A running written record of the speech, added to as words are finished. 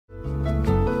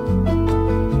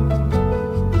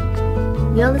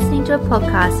You're listening to a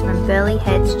podcast from Burleigh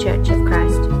Heads Church of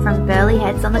Christ, from Burleigh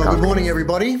Heads on the Gold Coast. Good morning,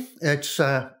 everybody. It's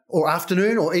or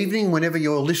afternoon or evening, whenever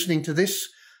you're listening to this.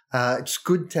 It's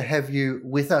good to have you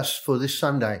with us for this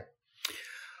Sunday.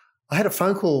 I had a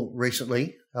phone call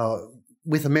recently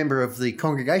with a member of the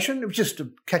congregation. It was just a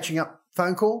catching up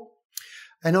phone call.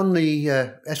 And on the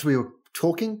as we were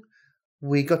talking,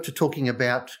 we got to talking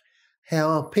about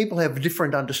how people have a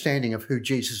different understanding of who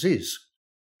Jesus is.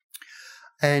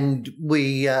 And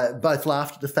we both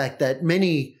laughed at the fact that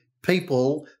many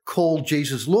people call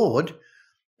Jesus Lord,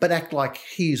 but act like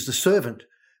he is the servant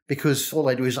because all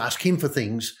they do is ask him for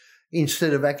things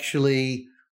instead of actually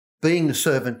being the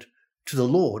servant to the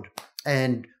Lord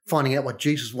and finding out what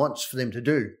Jesus wants for them to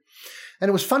do. And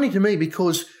it was funny to me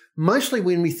because mostly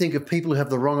when we think of people who have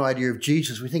the wrong idea of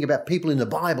Jesus, we think about people in the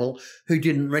Bible who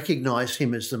didn't recognize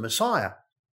him as the Messiah.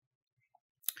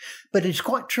 But it's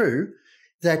quite true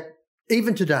that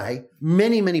even today,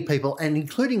 many people, and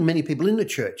including many people in the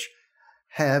church,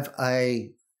 have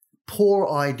a poor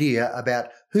idea about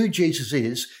who Jesus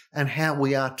is and how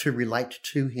we are to relate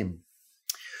to him.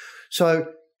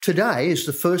 So today is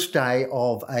the first day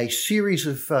of a series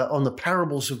of on the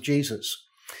parables of Jesus.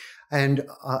 And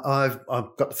I've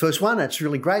got the first one. That's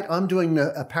really great. I'm doing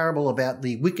a parable about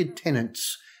the wicked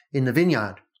tenants in the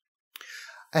vineyard.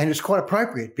 And it's quite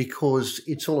appropriate because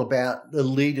it's all about the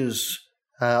leaders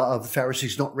of the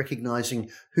Pharisees not recognizing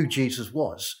who Jesus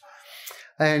was.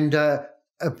 And a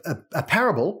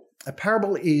parable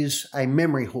is a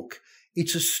memory hook.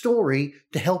 It's a story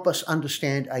to help us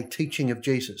understand a teaching of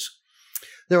Jesus.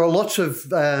 There are lots of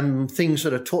things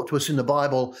that are taught to us in the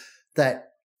Bible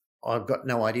that I've got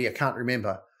no idea, can't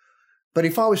remember. But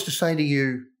if I was to say to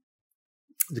you,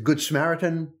 the Good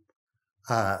Samaritan,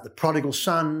 the prodigal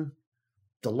son,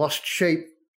 the lost sheep,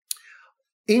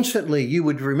 instantly you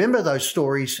would remember those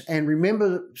stories and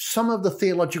remember some of the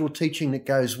theological teaching that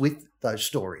goes with those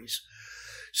stories.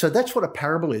 So that's what a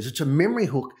parable is. It's a memory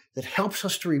hook that helps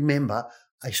us to remember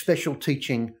a special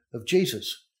teaching of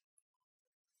Jesus.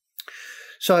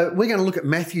 So we're going to look at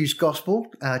Matthew's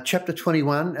Gospel, chapter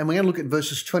 21, and we're going to look at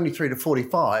verses 23 to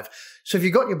 45. So if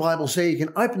you've got your Bibles there, you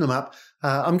can open them up.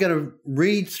 I'm going to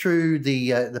read through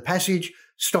the passage,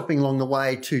 stopping along the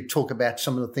way to talk about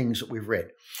some of the things that we've read.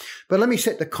 But let me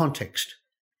set the context.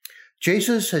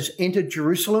 Jesus has entered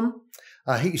Jerusalem.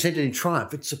 He's entered in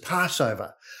triumph. It's the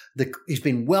Passover. He's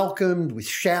been welcomed with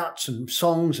shouts and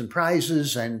songs and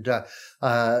praises, and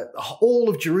all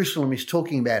of Jerusalem is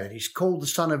talking about it. He's called the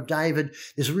Son of David.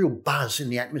 There's a real buzz in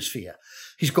the atmosphere.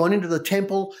 He's gone into the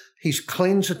temple. He's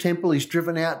cleansed the temple. He's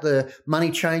driven out the money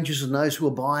changers and those who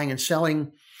are buying and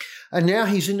selling. And now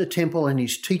he's in the temple and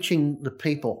he's teaching the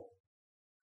people.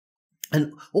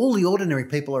 And all the ordinary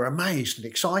people are amazed and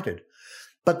excited.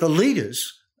 But the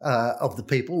leaders of the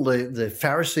people, the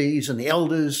Pharisees and the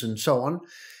elders and so on,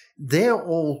 they're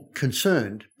all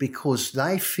concerned because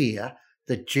they fear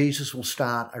that Jesus will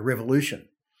start a revolution.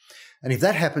 And if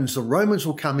that happens, the Romans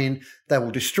will come in, they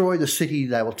will destroy the city,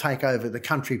 they will take over the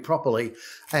country properly,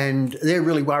 and they're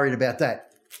really worried about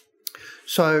that.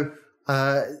 So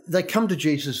they come to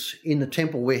Jesus in the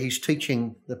temple where he's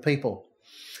teaching the people.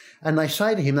 And they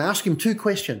say to him, they ask him two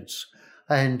questions.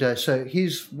 And so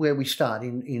here's where we start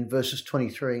in verses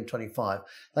 23 and 25.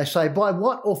 They say, by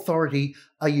what authority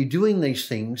are you doing these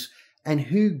things, and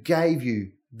who gave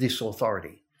you this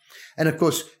authority? And of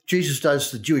course, Jesus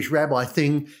does the Jewish rabbi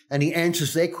thing, and he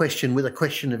answers their question with a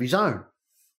question of his own.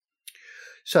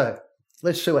 So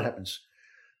let's see what happens.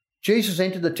 Jesus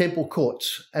entered the temple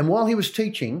courts, and while he was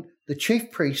teaching, the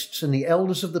chief priests and the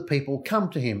elders of the people come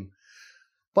to him.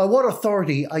 By what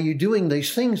authority are you doing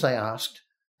these things, they asked,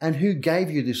 and who gave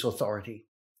you this authority?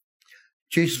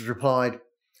 Jesus replied,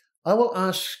 I will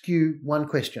ask you one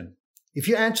question. If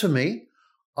you answer me,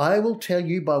 I will tell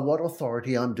you by what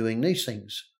authority I'm doing these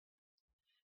things.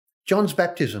 John's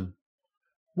baptism,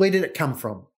 where did it come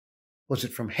from? Was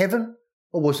it from heaven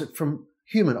or was it from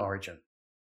human origin?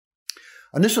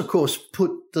 And this, of course,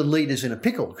 put the leaders in a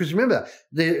pickle because remember,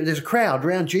 there's a crowd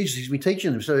around Jesus. He's been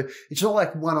teaching them. So it's not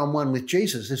like one-on-one with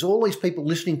Jesus. There's all these people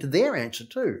listening to their answer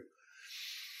too.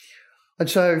 And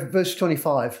so verse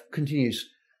 25 continues,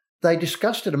 they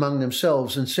discussed it among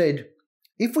themselves and said,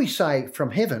 if we say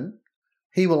from heaven,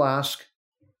 he will ask,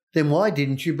 then why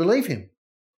didn't you believe him?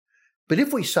 But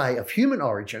if we say of human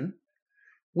origin,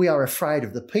 we are afraid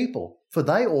of the people, for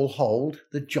they all hold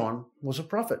that John was a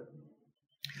prophet.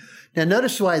 Now,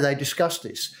 notice the way they discussed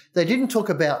this. They didn't talk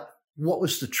about what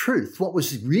was the truth, what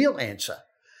was the real answer.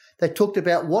 They talked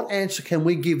about what answer can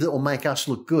we give that will make us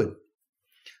look good.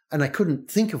 And they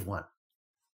couldn't think of one.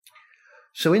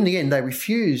 So in the end, they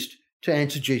refused to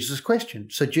answer Jesus' question.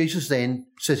 So Jesus then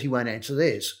says he won't answer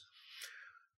theirs.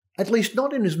 At least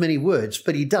not in as many words,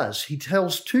 but he does. He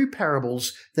tells two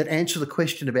parables that answer the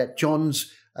question about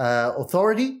John's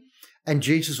authority and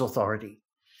Jesus' authority.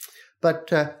 But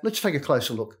let's take a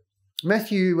closer look.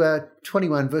 Matthew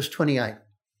 21, verse 28.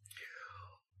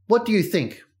 What do you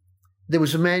think? There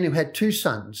was a man who had two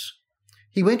sons.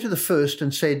 He went to the first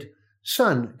and said,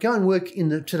 "Son, go and work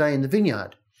today in the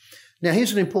vineyard." Now,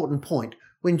 here's an important point.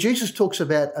 When Jesus talks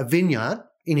about a vineyard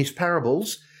in his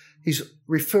parables, he's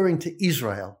referring to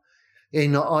Israel.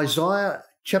 In Isaiah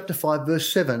chapter 5,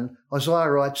 verse 7,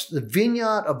 Isaiah writes, "The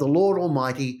vineyard of the Lord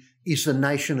Almighty is the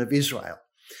nation of Israel."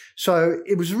 So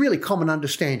it was a really common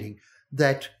understanding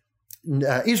that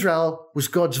Israel was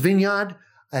God's vineyard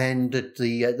and that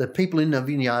the people in the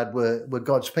vineyard were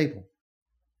God's people.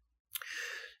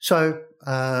 So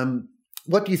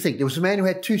what do you think? There was a man who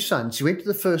had two sons. He went to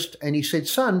the first and he said,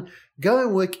 "Son, go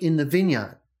and work in the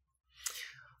vineyard."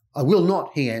 "I will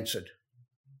not," he answered.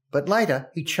 But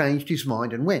later he changed his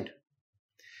mind and went.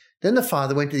 Then the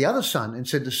father went to the other son and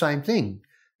said the same thing.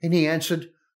 And he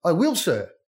answered, "I will,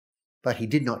 sir." But he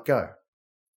did not go.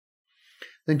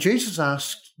 Then Jesus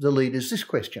asked the leaders this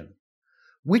question: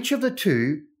 which of the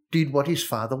two did what his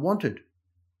father wanted?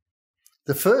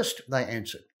 "The first," they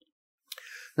answered.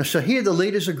 Now, so here the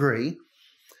leaders agree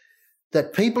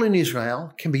that people in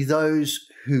Israel can be those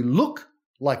who look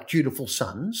like dutiful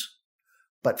sons,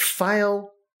 but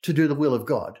fail to do the will of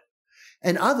God,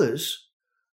 and others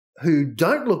who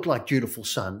don't look like dutiful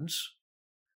sons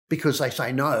because they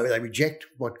say no, they reject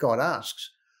what God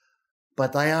asks,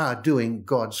 but they are doing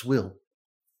God's will.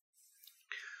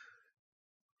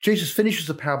 Jesus finishes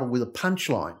the parable with a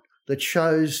punchline that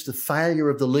shows the failure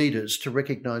of the leaders to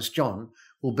recognize John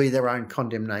will be their own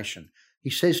condemnation. He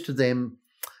says to them,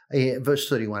 verse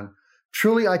 31,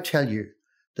 "Truly I tell you,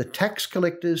 the tax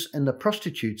collectors and the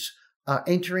prostitutes are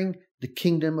entering the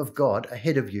kingdom of God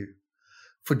ahead of you.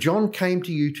 For John came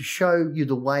to you to show you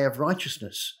the way of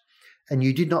righteousness, and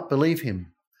you did not believe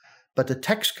him. But the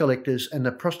tax collectors and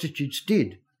the prostitutes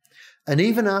did. And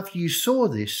even after you saw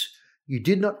this, you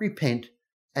did not repent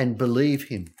and believe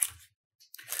him."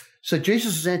 So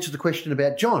Jesus has answered the question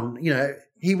about John.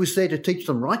 He was there to teach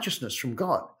them righteousness from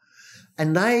God.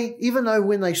 And they, even though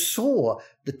when they saw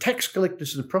the tax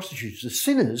collectors and the prostitutes, the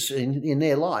sinners in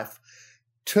their life,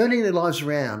 turning their lives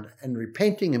around and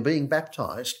repenting and being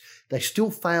baptized, they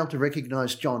still failed to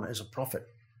recognize John as a prophet.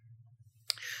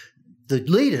 The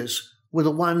leaders were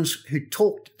the ones who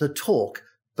talked the talk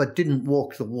but didn't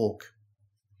walk the walk.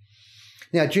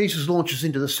 Now, Jesus launches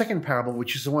into the second parable,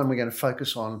 which is the one we're going to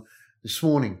focus on this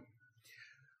morning.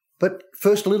 But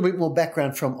first, a little bit more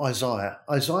background from Isaiah.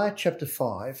 Isaiah chapter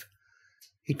 5,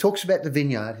 he talks about the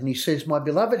vineyard and he says, "My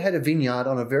beloved had a vineyard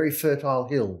on a very fertile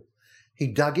hill. He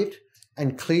dug it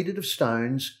and cleared it of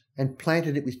stones and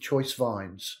planted it with choice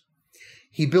vines.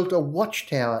 He built a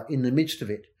watchtower in the midst of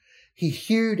it. He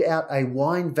hewed out a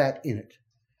wine vat in it,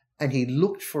 and he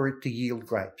looked for it to yield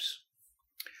grapes."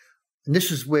 And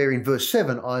this is where in verse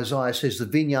 7, Isaiah says the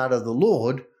vineyard of the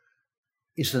Lord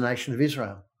is the nation of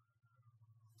Israel.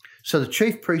 So the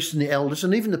chief priests and the elders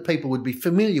and even the people would be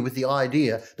familiar with the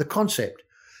idea, the concept,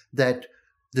 that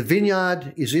the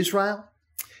vineyard is Israel,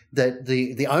 that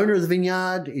the owner of the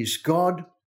vineyard is God,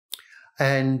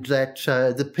 and that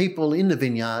the people in the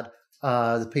vineyard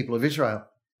are the people of Israel.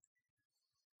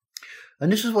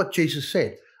 And this is what Jesus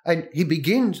said. And he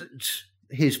begins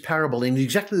his parable in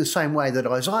exactly the same way that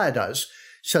Isaiah does,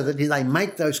 so that they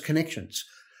make those connections.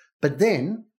 But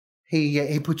then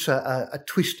he puts a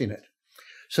twist in it.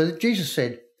 So that Jesus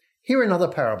said, "Hear another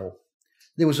parable.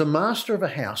 There was a master of a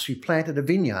house who planted a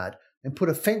vineyard and put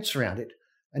a fence around it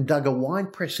and dug a wine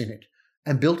press in it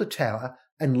and built a tower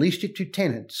and leased it to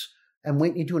tenants and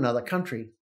went into another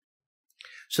country."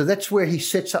 So that's where he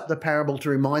sets up the parable to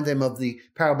remind them of the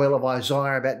parable of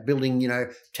Isaiah about building,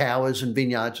 towers and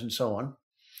vineyards and so on.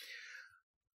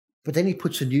 But then he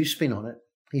puts a new spin on it.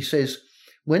 He says,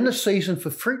 "When the season for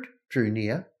fruit drew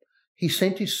near, he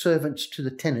sent his servants to the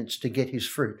tenants to get his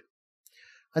fruit.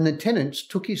 And the tenants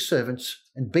took his servants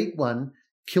and beat one,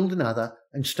 killed another,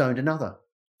 and stoned another.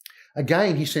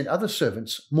 Again, he sent other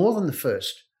servants, more than the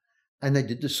first, and they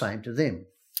did the same to them."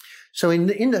 So in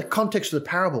the context of the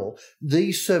parable,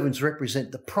 these servants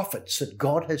represent the prophets that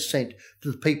God has sent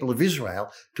to the people of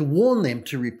Israel to warn them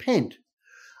to repent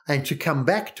and to come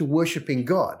back to worshipping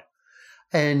God.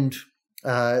 And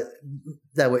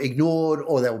they were ignored,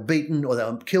 or they were beaten, or they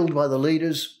were killed by the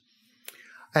leaders.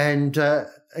 And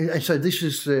so this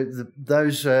is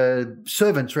those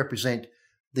servants represent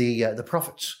the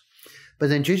prophets. But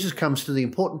then Jesus comes to the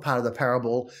important part of the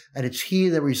parable, and it's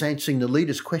here that he's answering the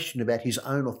leader's question about his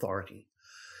own authority.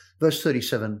 Verse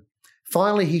 37,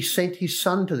 finally he sent his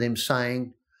son to them,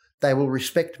 saying, they will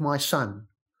respect my son.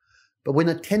 But when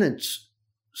the tenants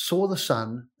saw the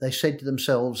son, they said to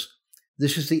themselves,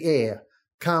 this is the heir.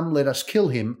 Come, let us kill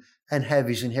him and have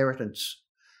his inheritance.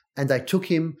 And they took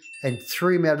him and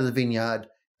threw him out of the vineyard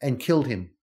and killed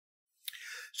him.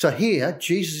 So here,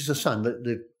 Jesus is the son.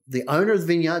 The owner of the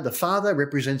vineyard, the father,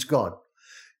 represents God.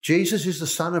 Jesus is the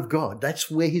Son of God. That's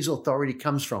where his authority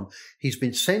comes from. He's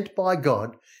been sent by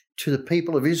God to the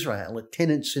people of Israel, the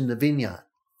tenants in the vineyard.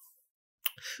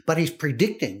 But he's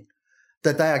predicting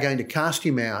that they are going to cast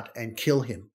him out and kill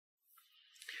him.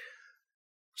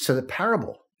 So the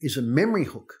parable is a memory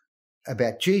hook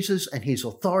about Jesus and his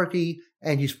authority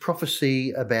and his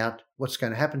prophecy about what's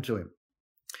going to happen to him.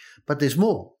 But there's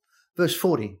more. Verse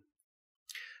 40,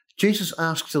 Jesus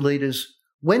asks the leaders,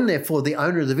 when therefore the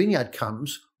owner of the vineyard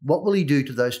comes, what will he do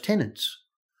to those tenants?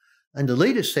 And the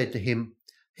leaders said to him,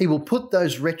 he will put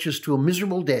those wretches to a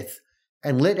miserable death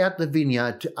and let out the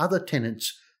vineyard to other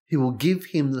tenants who will give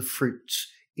him the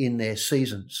fruits in their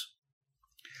seasons.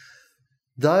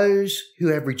 Those who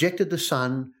have rejected the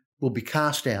Son will be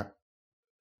cast out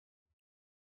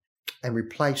and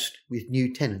replaced with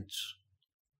new tenants.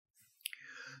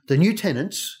 The new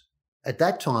tenants at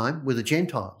that time were the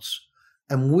Gentiles,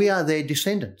 and we are their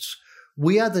descendants.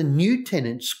 We are the new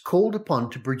tenants called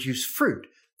upon to produce fruit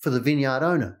for the vineyard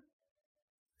owner.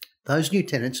 Those new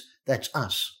tenants, that's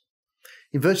us.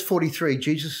 In verse 43,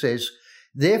 Jesus says,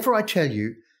 therefore I tell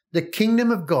you, the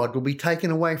kingdom of God will be taken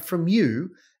away from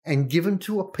you and given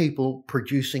to a people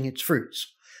producing its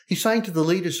fruits. He's saying to the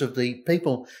leaders of the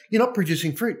people, you're not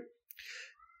producing fruit.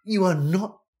 You are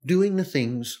not doing the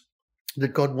things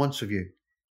that God wants of you.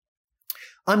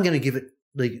 I'm going to give it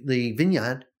the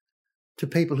vineyard to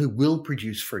people who will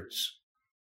produce fruits.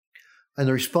 And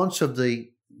the response of the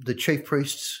chief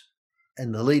priests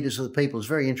and the leaders of the people is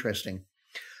very interesting.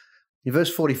 In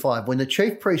verse 45, when the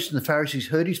chief priests and the Pharisees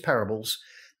heard his parables,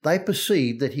 they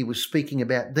perceived that he was speaking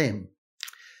about them.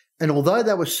 And although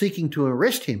they were seeking to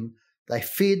arrest him, they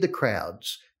feared the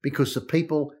crowds because the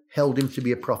people held him to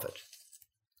be a prophet.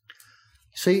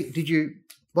 See, did you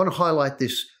want to highlight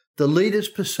this? The leaders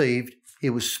perceived he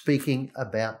was speaking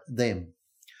about them.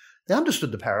 They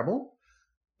understood the parable,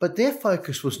 but their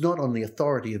focus was not on the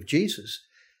authority of Jesus.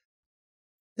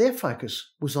 Their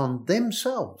focus was on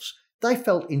themselves. They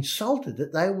felt insulted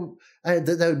that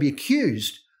they would be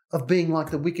accused of being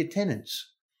like the wicked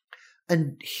tenants.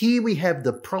 And here we have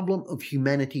the problem of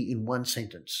humanity in one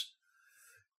sentence.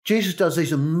 Jesus does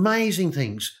these amazing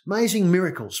things, amazing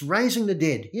miracles, raising the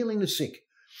dead, healing the sick.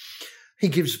 He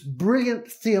gives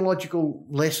brilliant theological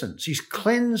lessons. He's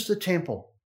cleansed the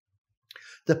temple.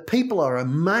 The people are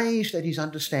amazed at his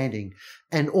understanding,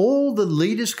 and all the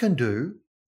leaders can do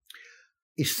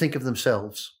is think of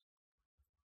themselves,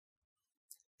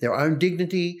 their own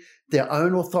dignity, their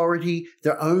own authority,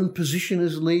 their own position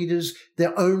as leaders,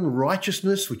 their own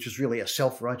righteousness, which is really a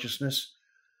self-righteousness,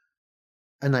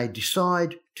 and they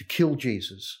decide to kill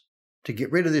Jesus, to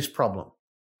get rid of this problem.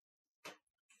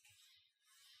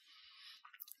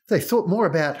 They thought more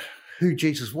about who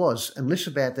Jesus was and less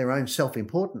about their own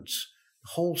self-importance.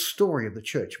 The whole story of the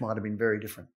church might have been very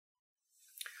different.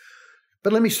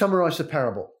 But let me summarize the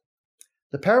parable.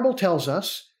 The parable tells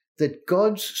us that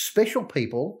God's special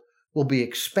people will be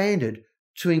expanded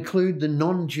to include the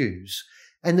non-Jews,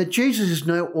 and that Jesus is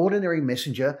no ordinary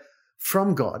messenger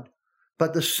from God,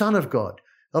 but the Son of God,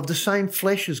 of the same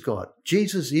flesh as God.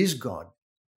 Jesus is God.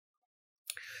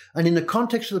 And in the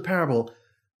context of the parable,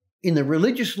 in the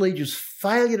religious leaders'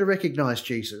 failure to recognize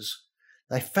Jesus,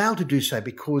 they failed to do so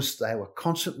because they were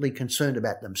constantly concerned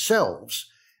about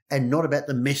themselves and not about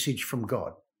the message from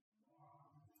God.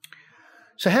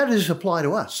 So how does this apply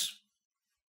to us?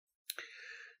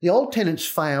 The old tenants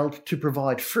failed to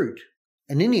provide fruit,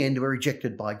 and in the end were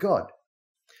rejected by God.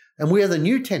 And we are the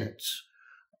new tenants.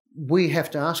 We have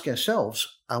to ask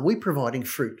ourselves, are we providing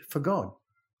fruit for God?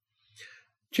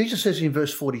 Jesus says in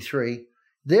verse 43,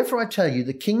 therefore I tell you,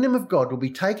 the kingdom of God will be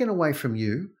taken away from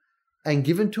you and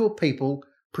given to a people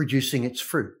producing its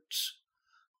fruits.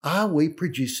 Are we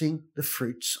producing the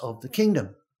fruits of the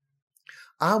kingdom?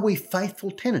 Are we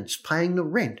faithful tenants paying the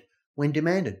rent when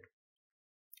demanded?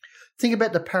 Think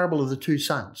about the parable of the two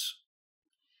sons.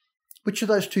 Which of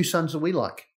those two sons are we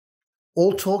like?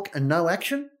 All talk and no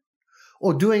action?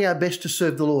 Or doing our best to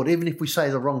serve the Lord, even if we say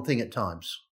the wrong thing at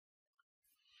times?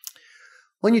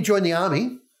 When you join the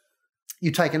army,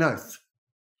 you take an oath,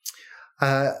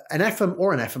 an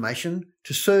affirmation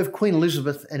to serve Queen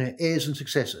Elizabeth and her heirs and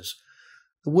successors.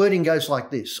 The wording goes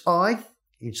like this: I,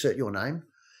 insert your name,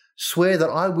 swear that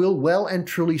I will well and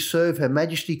truly serve Her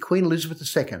Majesty Queen Elizabeth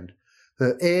II,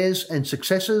 her heirs and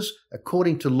successors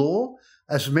according to law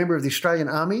as a member of the Australian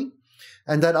Army,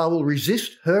 and that I will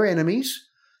resist her enemies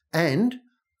and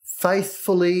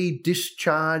faithfully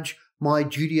discharge my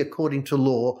duty according to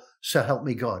law, so help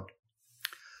me God.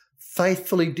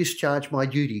 Faithfully discharge my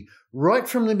duty. Right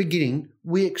from the beginning,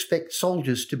 we expect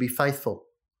soldiers to be faithful.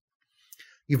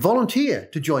 You volunteer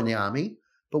to join the army,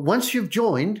 but once you've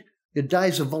joined, your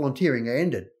days of volunteering are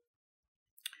ended.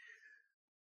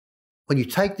 When you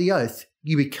take the oath,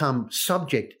 you become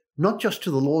subject not just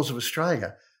to the laws of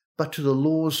Australia, but to the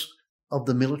laws of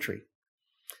the military.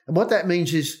 And what that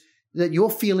means is that your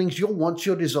feelings, your wants,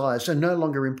 your desires are no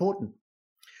longer important.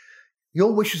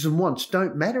 Your wishes and wants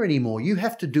don't matter anymore. You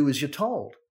have to do as you're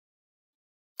told.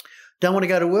 Don't want to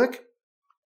go to work?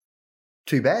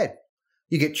 Too bad.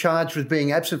 You get charged with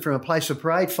being absent from a place of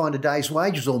parade, fined a day's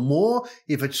wages or more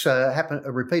if it's a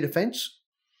repeat offence.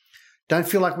 Don't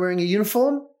feel like wearing a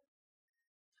uniform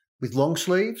with long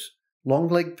sleeves, long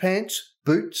leg pants,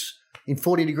 boots in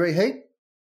 40-degree heat?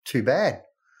 Too bad.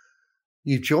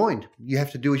 You've joined. You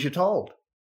have to do as you're told.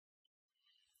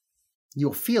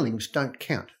 Your feelings don't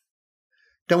count.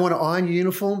 Don't want to iron your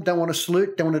uniform, don't want to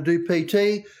salute, don't want to do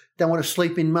PT, don't want to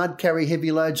sleep in mud, carry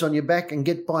heavy loads on your back and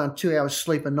get by on 2 hours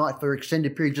sleep a night for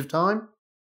extended periods of time?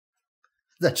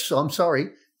 I'm sorry,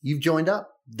 you've joined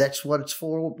up. That's what it's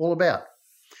all about.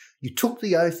 You took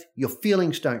the oath, your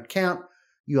feelings don't count,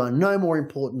 you are no more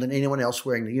important than anyone else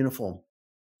wearing the uniform.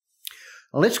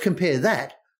 Now let's compare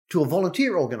that to a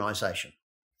volunteer organisation.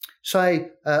 Say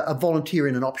a volunteer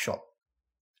in an op shop.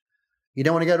 You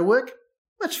don't want to go to work?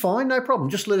 That's fine, no problem.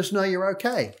 Just let us know you're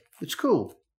okay. It's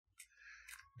cool.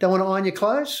 Don't want to iron your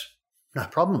clothes? No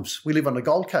problems. We live on the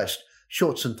Gold Coast.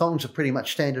 Shorts and thongs are pretty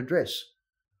much standard dress.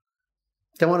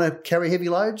 Don't want to carry heavy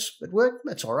loads at work?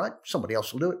 That's all right. Somebody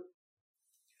else will do it.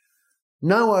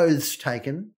 No oaths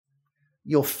taken.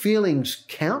 Your feelings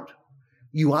count.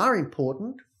 You are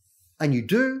important and you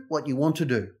do what you want to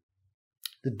do.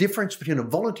 The difference between a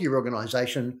volunteer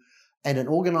organisation and an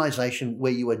organisation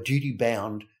where you are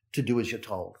duty-bound to do as you're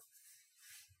told.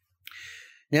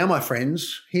 Now, my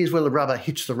friends, here's where the rubber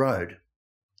hits the road.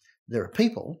 There are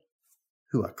people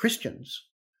who are Christians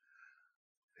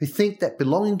who think that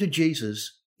belonging to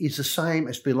Jesus is the same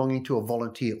as belonging to a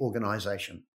volunteer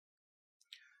organisation.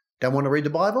 Don't want to read the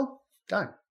Bible?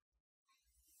 Don't.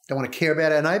 Don't want to care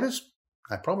about our neighbours?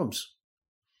 No problems.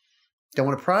 Don't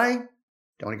want to pray?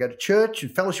 Don't want to go to church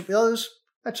and fellowship with others?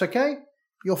 That's okay.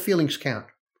 Your feelings count.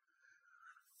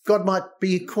 God might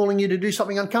be calling you to do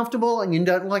something uncomfortable and you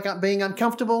don't like being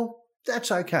uncomfortable.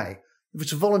 That's okay. If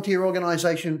it's a volunteer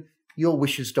organisation, your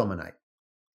wishes dominate.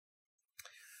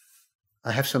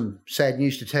 I have some sad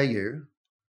news to tell you.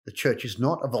 The church is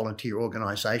not a volunteer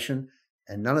organisation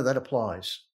and none of that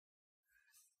applies.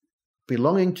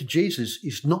 Belonging to Jesus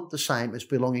is not the same as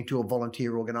belonging to a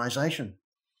volunteer organisation.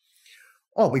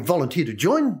 Oh, we volunteer to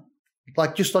join,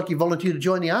 just like you volunteer to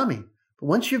join the army. But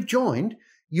once you've joined,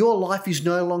 your life is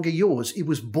no longer yours. It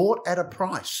was bought at a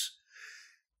price.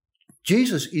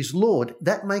 Jesus is Lord.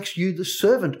 That makes you the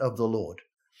servant of the Lord.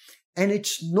 And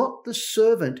it's not the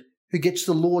servant who gets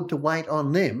the Lord to wait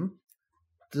on them.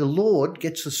 The Lord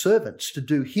gets the servants to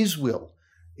do his will.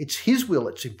 It's his will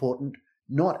that's important,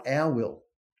 not our will.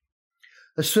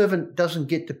 A servant doesn't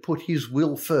get to put his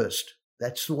will first.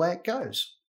 That's the way it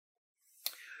goes.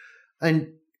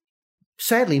 And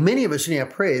sadly, many of us in our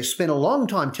prayers spend a long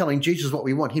time telling Jesus what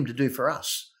we want him to do for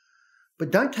us,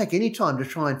 but don't take any time to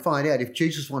try and find out if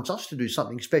Jesus wants us to do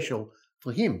something special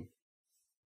for him.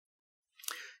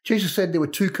 Jesus said there were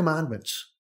 2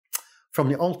 commandments from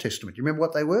the Old Testament. You remember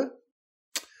what they were?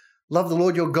 Love the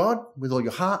Lord your God with all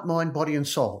your heart, mind, body and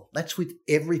soul. That's with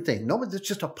everything, not with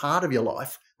just a part of your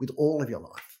life, with all of your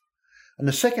life. And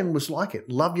the second was like it,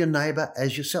 love your neighbour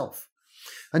as yourself.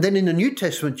 And then in the New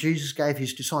Testament, Jesus gave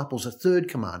his disciples a 3rd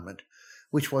commandment,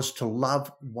 which was to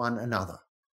love one another.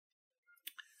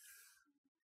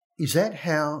 Is that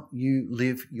how you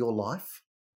live your life?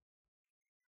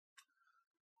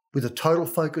 With a total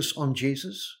focus on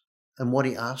Jesus and what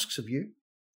he asks of you?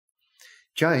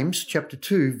 James chapter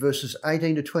 2, verses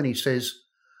 18 to 20 says,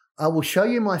 I will show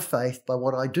you my faith by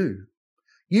what I do.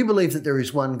 You believe that there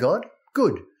is one God?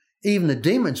 Good. Even the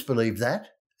demons believe that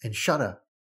and shudder.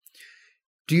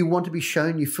 Do you want to be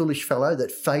shown, you foolish fellow,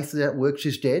 that faith without works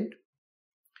is dead?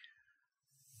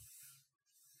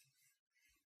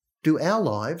 Do our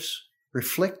lives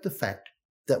reflect the fact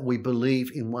that we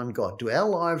believe in one God? Do our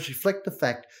lives reflect the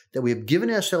fact that we have given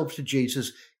ourselves to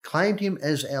Jesus, claimed him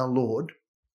as our Lord,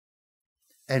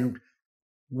 and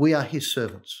we are his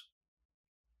servants?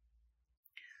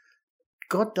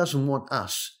 God doesn't want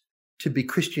us to be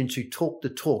Christians who talk the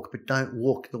talk but don't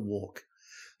walk the walk.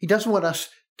 He doesn't want us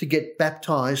to get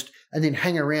baptized and then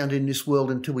hang around in this world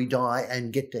until we die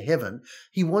and get to heaven.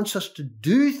 He wants us to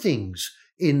do things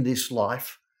in this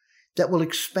life that will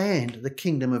expand the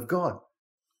kingdom of God.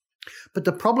 But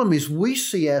the problem is we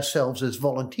see ourselves as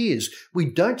volunteers. We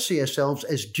don't see ourselves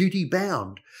as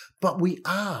duty-bound, but we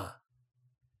are.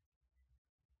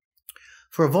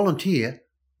 For a volunteer,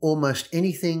 almost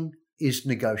anything is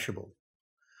negotiable.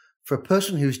 For a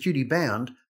person who is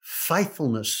duty-bound,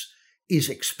 faithfulness is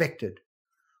expected.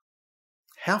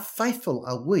 How faithful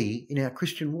are we in our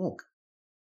Christian walk?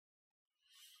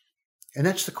 And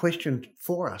that's the question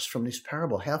for us from this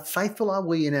parable. How faithful are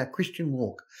we in our Christian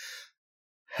walk?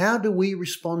 How do we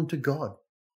respond to God?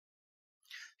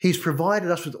 He's provided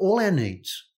us with all our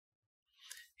needs.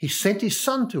 He sent his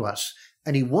Son to us,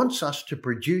 and he wants us to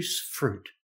produce fruit.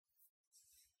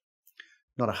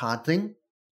 Not a hard thing.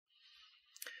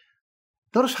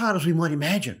 Not as hard as we might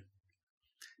imagine.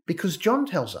 Because John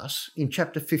tells us in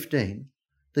chapter 15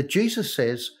 that Jesus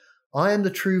says, I am the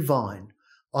true vine.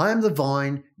 I am the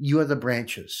vine, you are the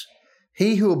branches.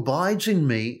 He who abides in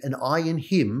me and I in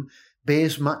him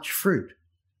bears much fruit.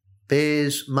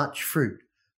 Bears much fruit.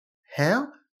 How?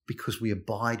 Because we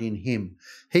abide in him.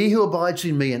 He who abides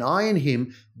in me and I in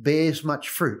him bears much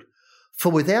fruit.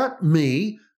 For without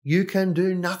me, you can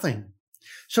do nothing.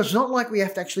 So it's not like we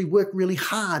have to actually work really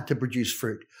hard to produce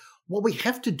fruit. What we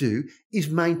have to do is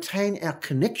maintain our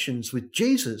connections with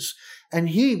Jesus, and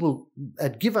he will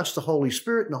give us the Holy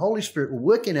Spirit, and the Holy Spirit will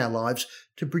work in our lives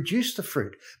to produce the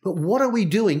fruit. But what are we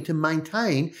doing to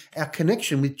maintain our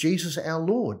connection with Jesus, our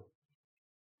Lord?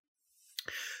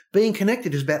 Being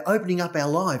connected is about opening up our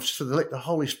lives to let the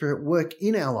Holy Spirit work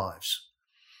in our lives.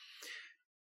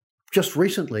 Just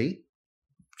recently,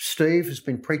 Steve has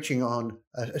been preaching on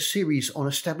a series on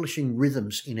establishing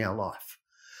rhythms in our life.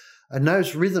 And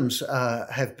those rhythms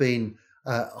have been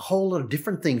a whole lot of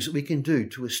different things that we can do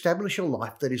to establish a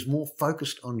life that is more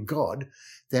focused on God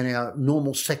than our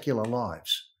normal secular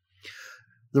lives.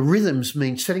 The rhythms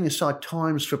mean setting aside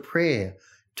times for prayer,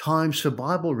 times for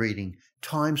Bible reading,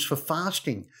 times for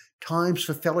fasting, times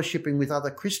for fellowshipping with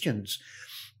other Christians,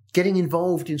 getting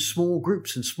involved in small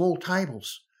groups and small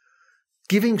tables,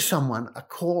 giving someone a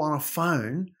call on a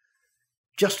phone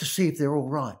just to see if they're all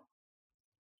right,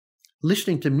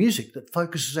 listening to music that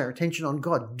focuses our attention on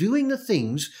God, doing the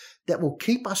things that will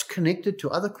keep us connected to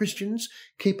other Christians,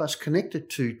 keep us connected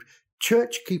to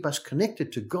church, keep us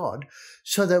connected to God,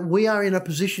 so that we are in a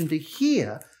position to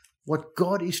hear what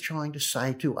God is trying to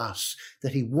say to us,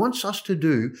 that he wants us to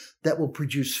do that will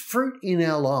produce fruit in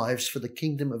our lives for the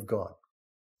kingdom of God.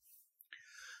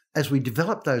 As we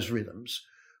develop those rhythms,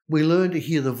 we learn to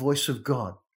hear the voice of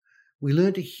God. We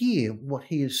learn to hear what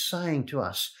he is saying to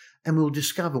us, and we'll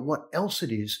discover what else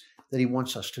it is that he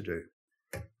wants us to do.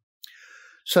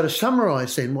 So to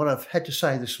summarize then what I've had to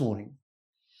say this morning,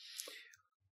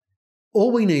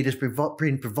 all we need has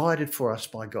been provided for us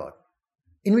by God.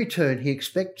 In return, he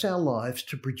expects our lives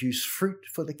to produce fruit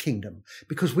for the kingdom,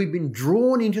 because we've been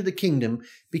drawn into the kingdom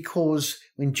because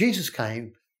when Jesus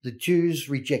came, the Jews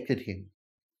rejected him.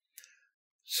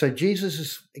 So Jesus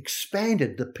has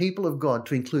expanded the people of God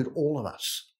to include all of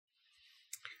us.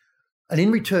 And in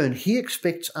return, he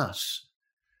expects us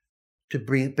to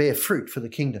bear fruit for the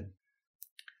kingdom.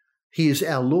 He is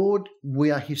our Lord,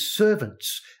 we are his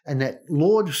servants, and that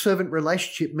Lord-servant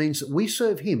relationship means that we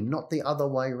serve him, not the other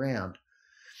way around.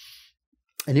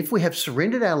 And if we have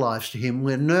surrendered our lives to him,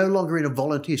 we're no longer in a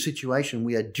volunteer situation.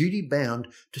 We are duty-bound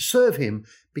to serve him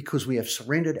because we have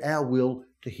surrendered our will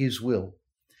to his will.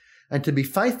 And to be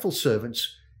faithful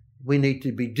servants, we need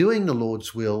to be doing the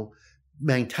Lord's will,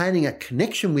 maintaining a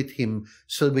connection with him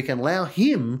so that we can allow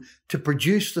him to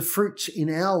produce the fruits in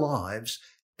our lives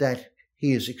that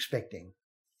he is expecting.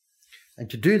 And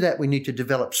to do that, we need to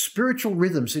develop spiritual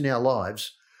rhythms in our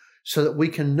lives so that we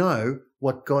can know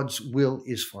what God's will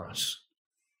is for us.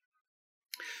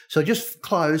 So just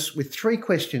close with 3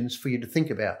 questions for you to think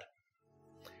about.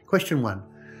 Question 1,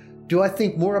 do I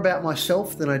think more about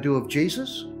myself than I do of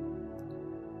Jesus?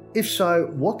 If so,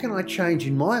 what can I change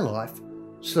in my life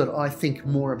so that I think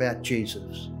more about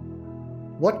Jesus?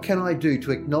 What can I do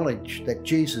to acknowledge that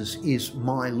Jesus is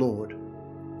my Lord?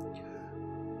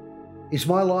 Is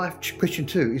my life, question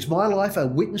 2, is my life a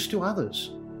witness to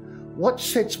others? What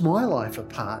sets my life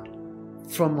apart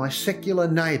from my secular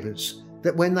neighbours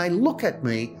that when they look at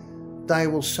me, they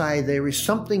will say there is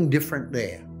something different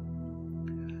there?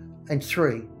 And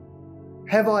 3,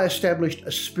 have I established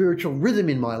a spiritual rhythm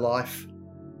in my life?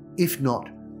 If not,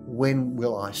 when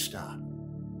will I start?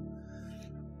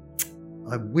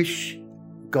 I wish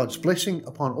God's blessing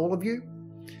upon all of you,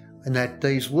 and that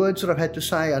these words that I've had to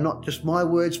say are not just my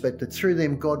words, but that through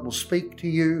them God will speak to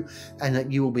you, and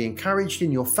that you will be encouraged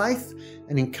in your faith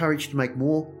and encouraged to make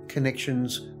more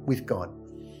connections with God.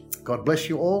 God bless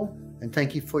you all, and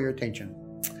thank you for your attention.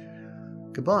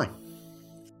 Goodbye.